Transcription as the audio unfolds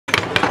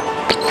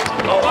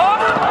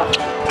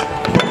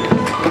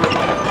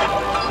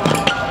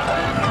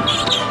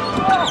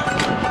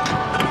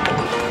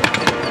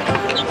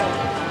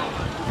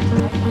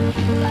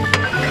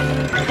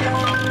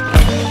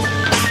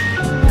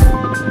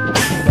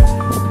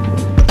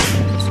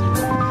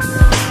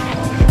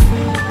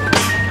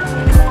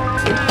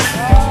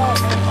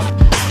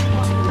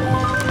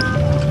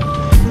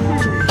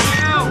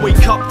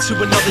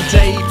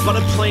but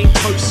I'm playing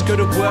toast. Go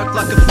to work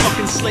like a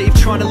fucking slave,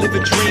 trying to live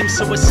a dream,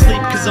 so I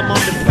sleep cause I'm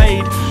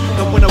underpaid.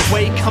 And when I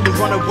wake, I'ma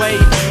run away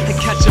and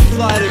catch a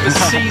flight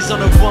overseas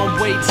on a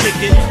one-way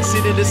ticket.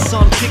 Sit in the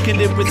sun, kicking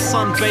it with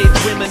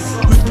sunbathed women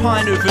who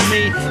pine over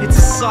me. It's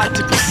a sight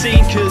to be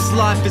seen, cause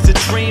life is a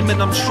dream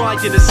and I'm trying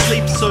to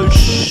sleep, so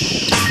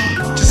shh.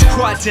 Just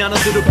quiet down a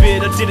little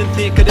bit, I didn't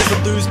think I'd ever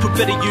lose. Put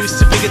better use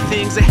to bigger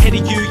things ahead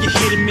of you. You're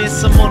hit and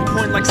miss, I'm on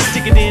point like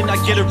stick it in. I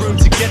get a room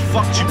to get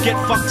fucked, you get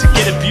fucked to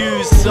get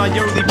abused. I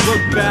only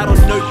broke bad on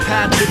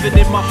notepad, living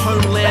in my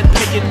homeland,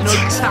 paying no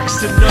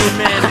tax to no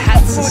man.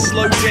 Hats and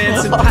slow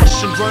dance and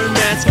passion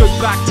romance, go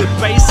back to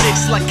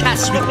basics like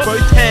cats with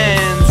both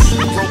hands.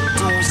 Broke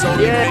dudes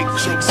only make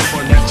jokes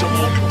funny, jump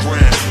on the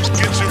ground,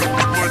 get your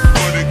butt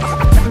funny.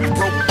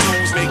 Broke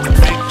dudes make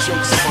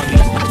jokes funny,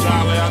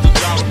 dollar out the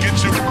dollar, get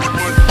your butt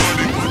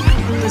funny.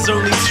 There's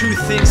only two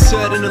things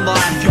certain in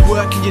life: you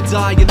work and you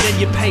die, and then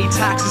you pay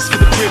taxes for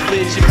the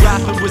privilege. If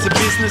rapping was a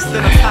business,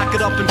 then I'd pack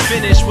it up and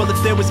finish. Well, if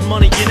there was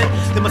money in it,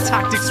 then my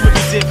tactics would be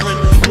different.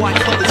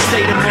 White-collar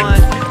state of mind,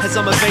 as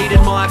I'm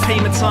evading my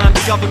payment time.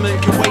 The government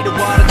can wait a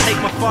while to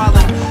take my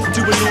filing,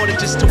 do an order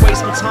just to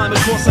waste my time. Of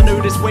course I know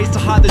there's ways to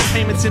hide those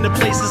payments into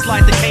places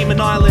like the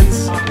Cayman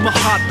Islands. My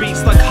heart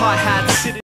beats like hi-hats, sitting